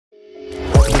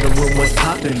doing what's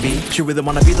poppin', B. You really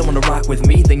wanna be the one to rock with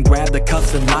me? Then grab the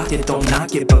cups and lock it. Don't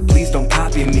knock it, but please don't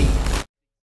copy me.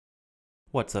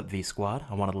 What's up, V Squad?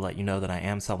 I wanted to let you know that I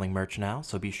am selling merch now,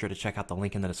 so be sure to check out the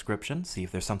link in the description, see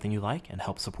if there's something you like, and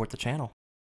help support the channel.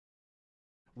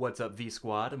 What's up, V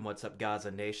Squad, and what's up,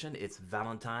 Gazanation? It's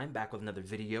Valentyne, back with another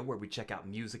video where we check out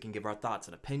music and give our thoughts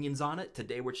and opinions on it.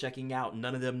 Today we're checking out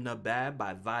None of Them Na Bad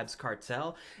by Vybz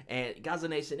Kartel. And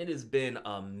Gazanation, it has been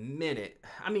a minute.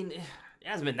 I mean, it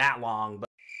hasn't been that long, but...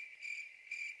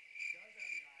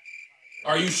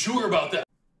 Are you sure about that?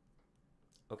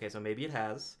 Okay, so maybe it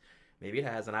has. Maybe it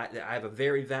has, and I have a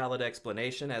very valid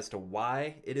explanation as to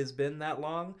why it has been that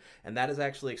long, and that is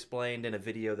actually explained in a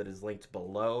video that is linked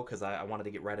below, because I wanted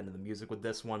to get right into the music with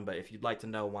this one. But if you'd like to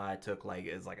know why I took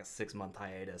it's like a 6-month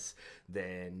hiatus,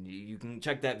 then you can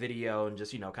check that video and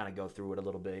just, kind of go through it a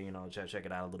little bit, check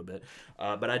it out a little bit.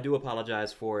 But I do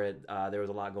apologize for it. There was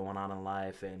a lot going on in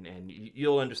life, and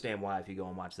you'll understand why if you go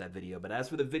and watch that video. But as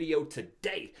for the video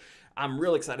today, I'm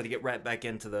real excited to get right back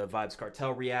into the Vybz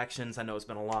Kartel reactions. I know it's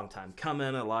been a long time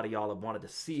coming. A lot of y'all have wanted to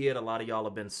see it. A lot of y'all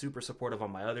have been super supportive on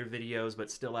my other videos,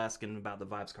 but still asking about the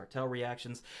Vybz Kartel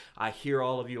reactions. I hear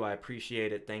all of you. I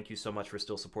appreciate it. Thank you so much for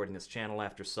still supporting this channel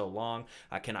after so long.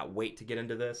 I cannot wait to get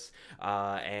into this.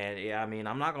 And yeah, I mean,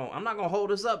 I'm not gonna hold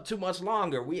us up too much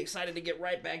longer. We excited to get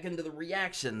right back into the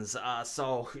reactions.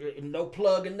 So no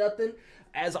plug or nothing.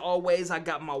 As always, I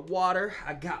got my water,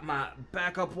 I got my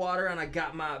backup water, and I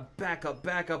got my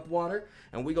backup water,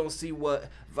 and we're gonna see what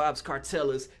Vybz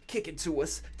Kartel is kicking to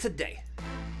us today.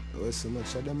 So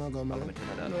much of them are gonna Let me turn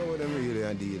it up. know what them really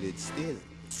are deal it still.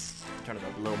 Turn it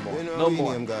up a little more. You know, No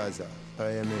more. Gaza.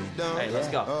 I mean, down. Hey, let's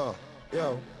go. Oh,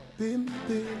 yo, pim,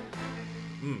 pim.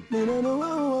 Me no know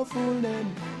how I fool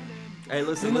them. Hey,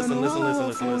 listen.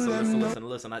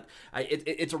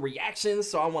 It's a reaction,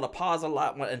 so I want to pause a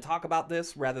lot and talk about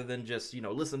this rather than just,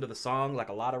 listen to the song like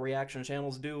a lot of reaction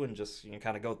channels do and just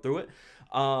kind of go through it.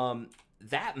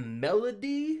 That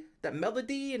melody,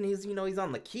 and he's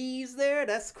on the keys there.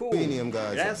 That's cool.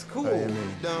 That's cool.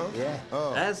 Yeah.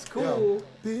 Oh, that's cool. Yo,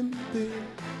 pim, pim.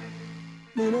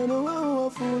 Me no know how I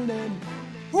fool them.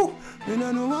 Woo! Me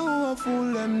no know how I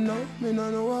fool them, no. Me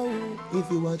no know how. If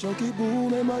you a chucky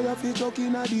boom, me might have to chuck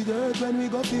in a the dirt when we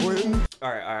got to win.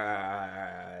 All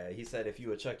right. He said if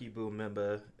you a Chucky Boo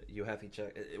member, you have to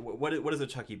check. What is a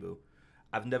Chucky Boo?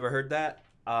 I've never heard that.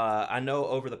 I know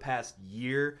over the past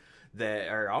year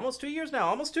or almost 2 years now,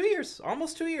 almost 2 years.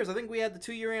 I think we had the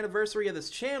 2-year anniversary of this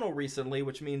channel recently,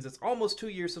 which means it's almost 2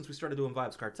 years since we started doing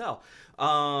Vybz Kartel.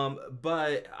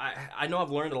 But I know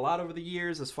I've learned a lot over the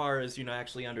years as far as,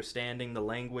 actually understanding the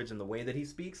language and the way that he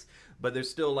speaks, but there's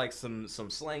still some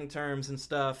slang terms and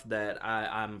stuff that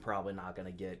I'm probably not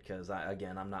gonna get because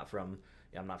I'm not from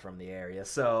the area.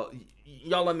 So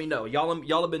y'all let me know.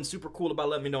 Y'all have been super cool about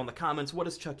letting me know in the comments, what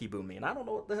does Chucky Boo mean? I don't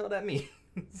know what the hell that means.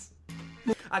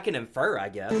 I can infer, I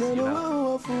guess. Me no know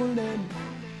how I fool them.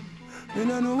 Me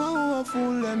no know how I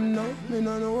fool them, no. Me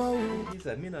no know how. He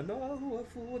said, me no know how I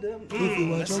fool them. If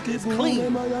you a chucky It's boom, clean. me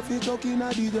might have to chuck in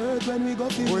a the dirt when we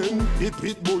got to win. It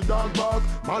hit bulldog back,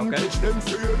 man Okay. catch them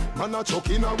fear. Man a chuck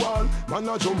in a wall, man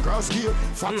a jump grass gate.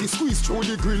 Fatty squeeze through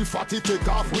the grill, fatty take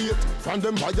off weight. From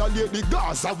them violate the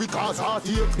Gaza, we cause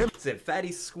heartache. Said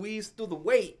fatty squeeze through the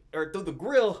weight, or through the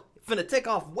grill, finna take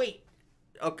off weight.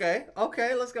 Okay,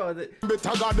 let's go with it.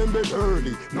 Better got them bed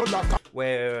early, no lack.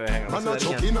 Wait, hang on. Man a Let's do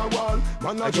chuck that in again. a wall, man a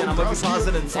Again, I'm jump gonna grass be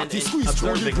pausing gate. Fatty and squeeze through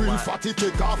the observing a grill, lot. fatty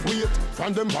take off weight.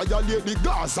 From them violate the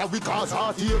Gaza, we cause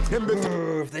heartache. Them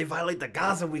better. If they violate the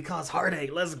Gaza, we cause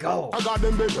heartache. Let's go. I got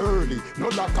them bed early, no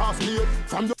lack of late.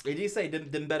 From the Did you say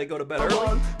them better go to bed early?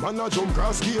 wall, man a jump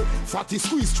grass gate. Fatty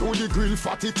squeeze through the grill,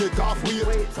 fatty take off weight.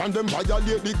 From them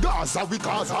violate the Gaza, we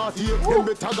cause heartache. Them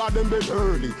better got them bed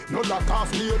early, no lack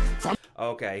of late. From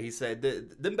Okay, he said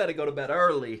them better go to bed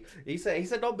early. He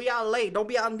said don't be out late. Don't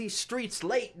be out in these streets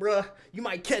late, bruh. You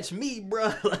might catch me,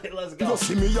 bruh. Like, let's go. you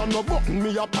see me on no button,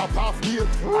 me a pop off gate.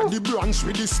 And the branch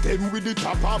with the stem with the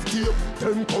top off tape.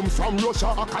 Them come from Russia,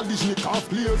 a Kalishnikov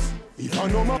place. If I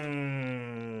know my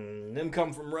Them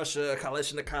come from Russia,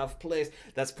 Kalishnikov place.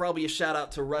 That's probably a shout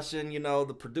out to Russian,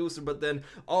 the producer. But then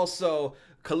also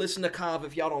Kalishnikov,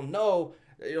 if y'all don't know,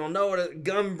 the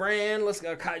gun brand. Let's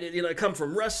go, come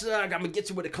from Russia. I'm gonna get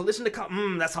you with a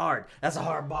Kalishnikov. That's hard. That's a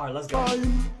hard bar. Let's go.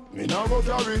 me now go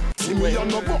carry. See me on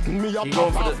no button, me a You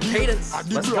going pop for off the gate. cadence. And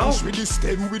the Let's branch go. with the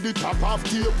stem with the top off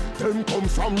tape. Them come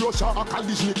from Russia, a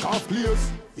Kalishnikov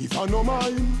place. If I know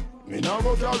mine, me now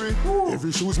go carry.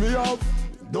 Every shoes me have,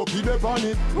 dopey the on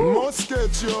it. Must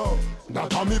get you.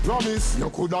 That a me promise.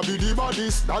 You coulda be the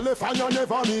baddest. That left hand you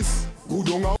never miss. Good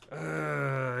on out.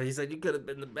 He said you could have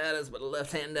been the baddest, but the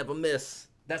left hand never miss.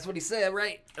 That's what he said,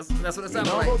 right? That's what it Me sounded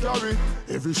nah like. go carry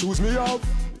every shoes me have.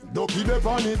 Ducky dey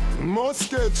on it, must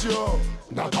get you.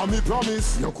 That a me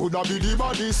promise. You coulda be the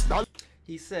baddest. That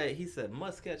He said,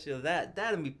 must catch you.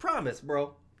 That'll be promise,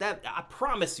 bro. That I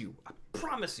promise you. I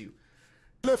promise you.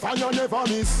 left hand you never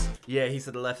miss. Yeah, he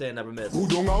said the left hand never missed. Who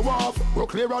don't a walk, go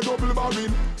clear a double barrel.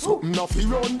 Something a fi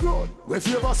run blood, we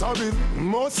favor sorry.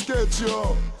 Must get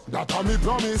you. That a me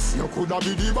promise. You coulda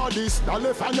be the baddest. That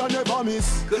left hand you never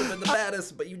miss. Could have been the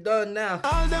baddest, but you done now.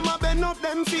 All them a bend up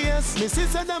them face. Me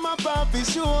sister them a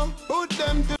papi show. Put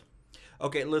them to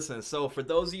Okay, listen, so for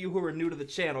those of you who are new to the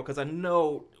channel, because I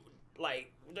know,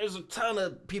 like, there's a ton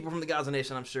of people from the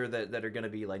Gazanation, I'm sure, that are going to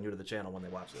be, like, new to the channel when they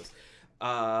watch this.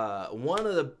 One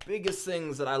of the biggest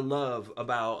things that I love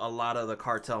about a lot of the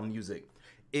Kartel music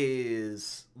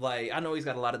is, like, I know he's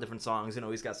got a lot of different songs. You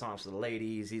know, he's got songs for the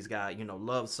ladies. He's got, you know,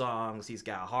 love songs. He's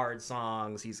got hard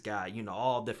songs. He's got, you know,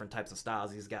 all different types of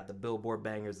styles. He's got the Billboard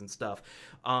bangers and stuff.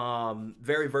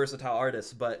 Very versatile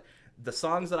artist, but the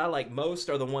songs that I like most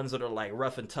are the ones that are like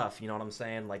rough and tough, you know what I'm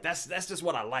saying? Like that's just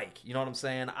what I like, you know what I'm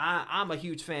saying? I'm a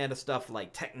huge fan of stuff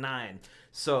like Tech Nine.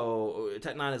 So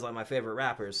Tech Nine is like my favorite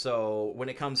rapper. So when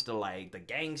it comes to like the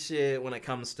gang shit, when it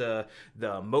comes to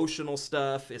the emotional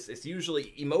stuff, it's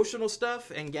usually emotional stuff,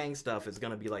 and gang stuff is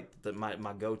gonna be like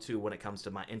my go-to when it comes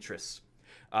to my interests.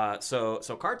 So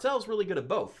Kartel's really good at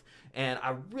both, and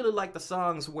I really like the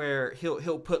songs where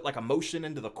he'll put like emotion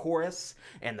into the chorus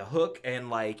and the hook, and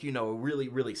like, you know,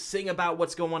 really sing about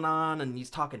what's going on, and he's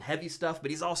talking heavy stuff,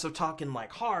 but he's also talking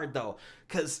like hard though,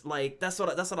 cause like that's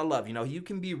what I love. You know, you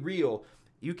can be real.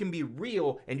 You can be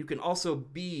real, and you can also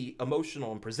be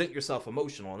emotional and present yourself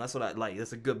emotional, and that's what I like.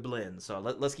 That's a good blend. So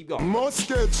let's keep going. Must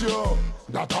get you.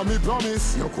 That a me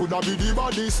promise. You coulda be the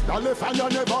baddest. That left hand you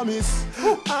never miss.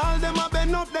 all them a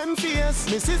bend up them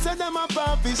face. Me sister them a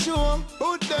papi show.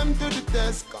 Put them to the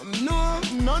test. Come no,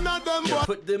 none of them Yeah,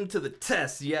 put them to the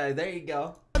test. Yeah, there you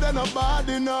go. they no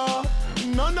body no.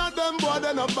 None of them boy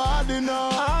they no body no.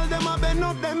 All them a bend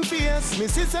up them face. Me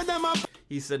sister them a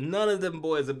He said none of them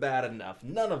boys are bad enough.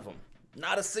 None of them.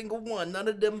 Not a single one. None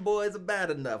of them boys are bad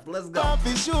enough. Let's go.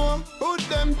 papi show. Put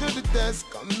them to the test.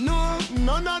 Come no,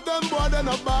 none of them boy they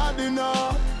no body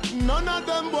no. None of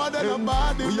them boy they no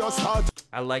body We no. just start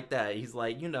I like that. He's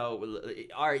like, you know,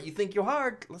 all right, you think you're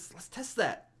hard? Let's test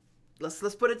that.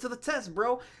 Let's put it to the test,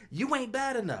 bro. You ain't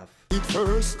bad enough. it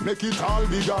first, make it all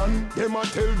begun. Them a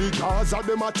tell the Gaza,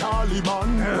 them a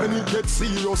Taliban. When it gets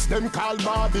serious, them call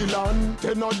Babylon.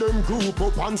 10 of them group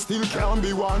up and still can't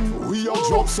be one. We a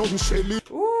drop some shelly.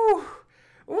 Ooh,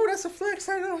 that's a flex.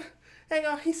 Hang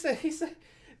on. He said,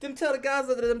 them tell the guys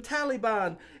that them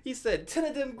Taliban. He said 10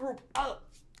 of them group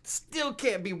still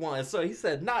can't be one. So he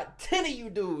said not 10 of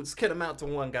you dudes can amount to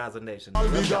one Gazanation.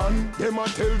 Begun. Them a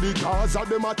tell the Gaza,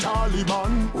 them a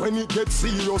Taliban. When it gets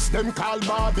serious, them call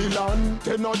Babylon.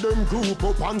 10 of them group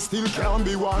up and still can't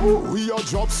be one. We a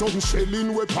drop some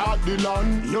shelling, we part the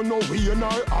land. You know we and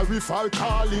our Arifal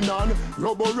calling on.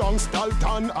 Rubber wrong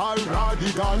Stalton or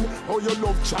Radigan. Oh, you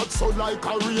love chat so like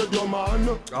a radio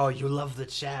man. Oh, you love the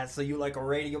chat, so you like a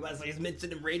radio man. So he's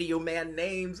mentioning radio man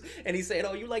names, and he said,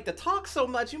 oh, you like to talk so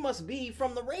much, you must be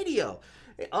from the radio.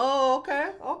 Oh,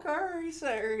 okay. He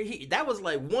said that was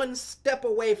like one step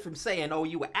away from saying, oh,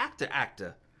 you an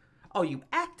actor. Oh, you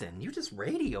acting. You just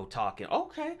radio talking.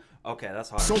 Okay, that's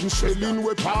hard. Some shelling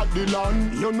we part the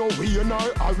land. You know we and our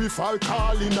Arifal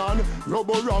calling on.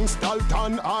 Rubber wrong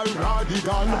Stalton or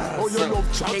Radigan. Oh, you so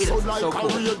love chat so cadence, like so a cool.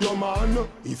 radio man.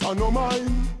 If I no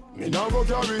mind, me nah go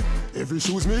carry every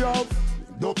shoes me have.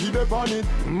 Ducky dey on it,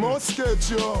 must get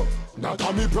you. That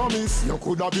a me promise. You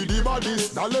coulda be the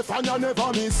baddest. That left hand you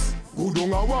never miss. Good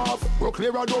on a wharf, go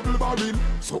clear a double barrel.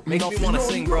 Makes me wanna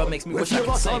sing, bro. Makes me wish I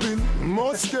could sing.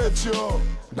 Must get you.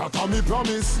 That a me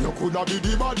promise. You coulda be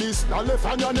the baddest. That left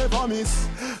hand you never miss.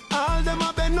 all them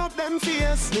a bend up them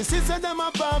face. Me sister them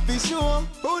a papi show.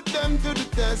 Put them to the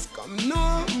test. Come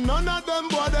no, none of them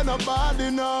boy they no body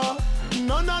no.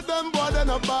 None of them boy they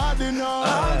no body no.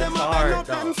 All them a bend up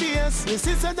them face. Me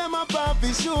sister them a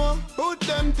papi show. Put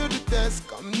them to the test.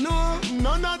 Come no,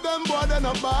 none of them boy they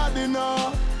no body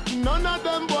no. None of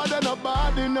them boy they no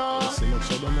body no.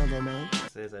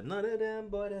 Says that none of them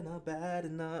boy they're not bad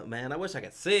enough. Man, I wish I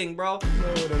could sing, bro.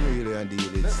 No, them really and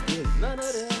deal it still. None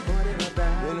of them boy they're not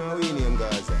bad. You know we name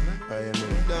Gaza. I am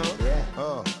in down. Yeah.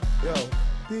 Oh, yo.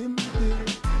 Pim.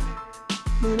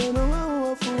 Me no know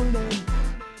how I fool them.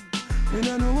 Me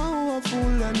no know how I fool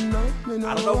them now.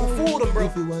 I don't know who fooled them, bro.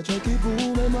 If you watch a keep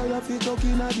boom, them I have to talk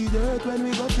in the dirt when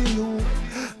we go to you.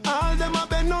 All them a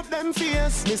bend up them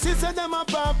face. Me sister them a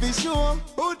papi show.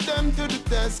 Put them to the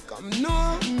test. Come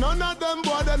no, none of them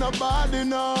boy they no body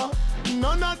no.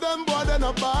 None of them boy they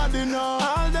no body no.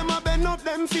 All them a bend up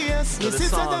them face. So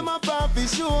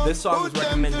this song was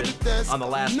recommended on the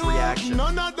last reaction.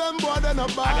 None of them boy they no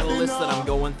body. I got a list that I'm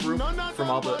going through from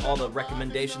all the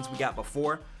recommendations we got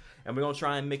before, and we're gonna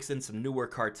try and mix in some newer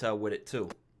Kartel with it too.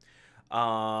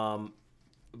 But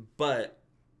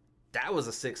that was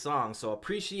a sick song, so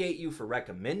appreciate you for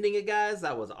recommending it, guys.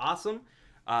 That was awesome.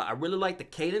 I really like the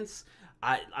cadence.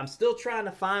 I'm still trying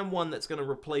to find one that's gonna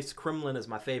replace Kremlin as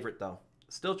my favorite though.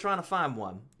 Still trying to find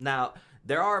one. Now,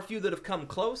 there are a few that have come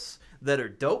close that are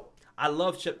dope. I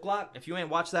love Chip Glock. If you ain't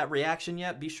watched that reaction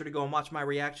yet, be sure to go and watch my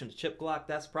reaction to Chip Glock.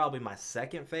 That's probably my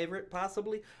second favorite,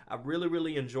 possibly. I really,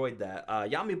 really enjoyed that.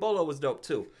 Yami Bolo was dope,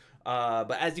 too.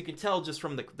 But as you can tell just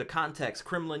from the context,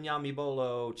 Kremlin, Yami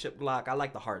Bolo, Chip Glock, I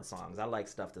like the hard songs. I like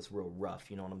stuff that's real rough,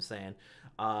 you know what I'm saying?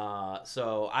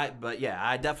 But yeah,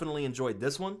 I definitely enjoyed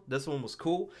this one. This one was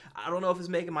cool. I don't know if it's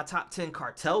making my top 10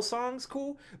 Kartel songs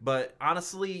cool, but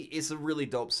honestly, it's a really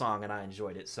dope song and I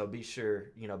enjoyed it. So be sure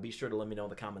to let me know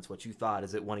in the comments what you thought.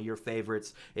 Is it one of your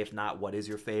favorites? If not, what is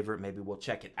your favorite? Maybe we'll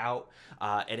check it out.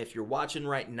 And if you're watching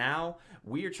right now,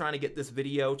 we are trying to get this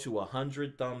video to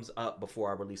 100 thumbs up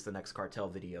before I release the next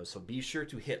Kartel video. So be sure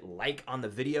to hit like on the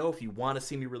video if you want to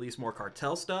see me release more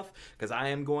Kartel stuff, because I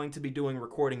am going to be doing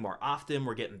recording more often.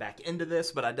 We're getting back into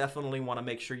this, but I definitely want to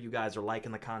make sure you guys are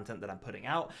liking the content that I'm putting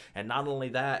out. And not only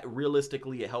that,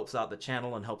 realistically, it helps out the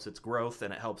channel and helps its growth,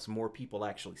 and it helps more people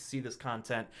actually see this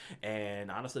content. And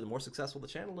honestly, the more successful the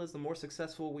channel is, the more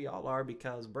successful we all are,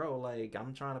 because bro, like,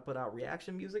 I'm trying to put out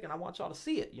reaction music and I want y'all to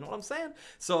see it, you know what I'm saying?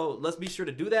 So let's be sure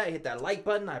to do that. Hit that like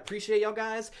button. I appreciate y'all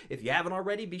guys. If you haven't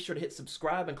already, be sure to hit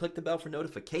subscribe and click the bell for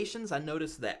notifications. I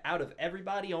noticed that out of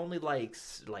everybody, only like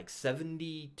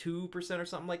 72% or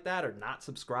something like that are not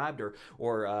subscribed, or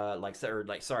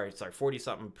 40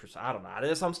 something percent. I don't know.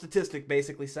 There's some statistic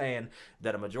basically saying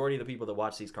that a majority of the people that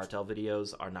watch these Kartel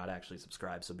videos are not actually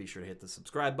subscribed. So be sure to hit the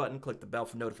subscribe button, click the bell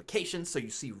for notifications so you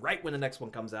see right when the next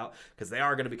one comes out, because they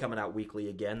are going to be coming out weekly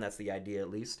again. That's the idea, at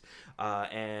least.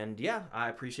 And yeah, I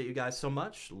appreciate you guys so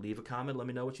much. Leave a comment, let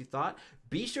me know what you thought.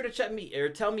 Be sure to check me, or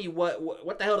tell me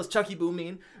what the hell does Chucky Boo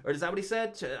mean, or is that what he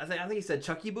said? I think he said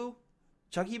Chucky Boo.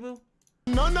 Chucky Boo.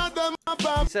 None of them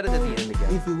He said it at the end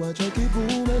again. If you are Chucky Boo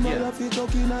member,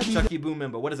 yeah. Chucky Boo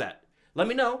member. What is that? Let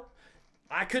me know.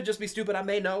 I could just be stupid. I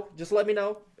may know. Just let me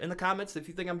know in the comments. If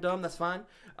you think I'm dumb, that's fine.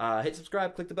 Hit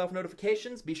subscribe, click the bell for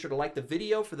notifications. Be sure to like the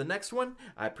video for the next one.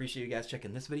 I appreciate you guys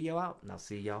checking this video out, and I'll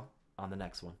see y'all on the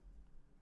next one.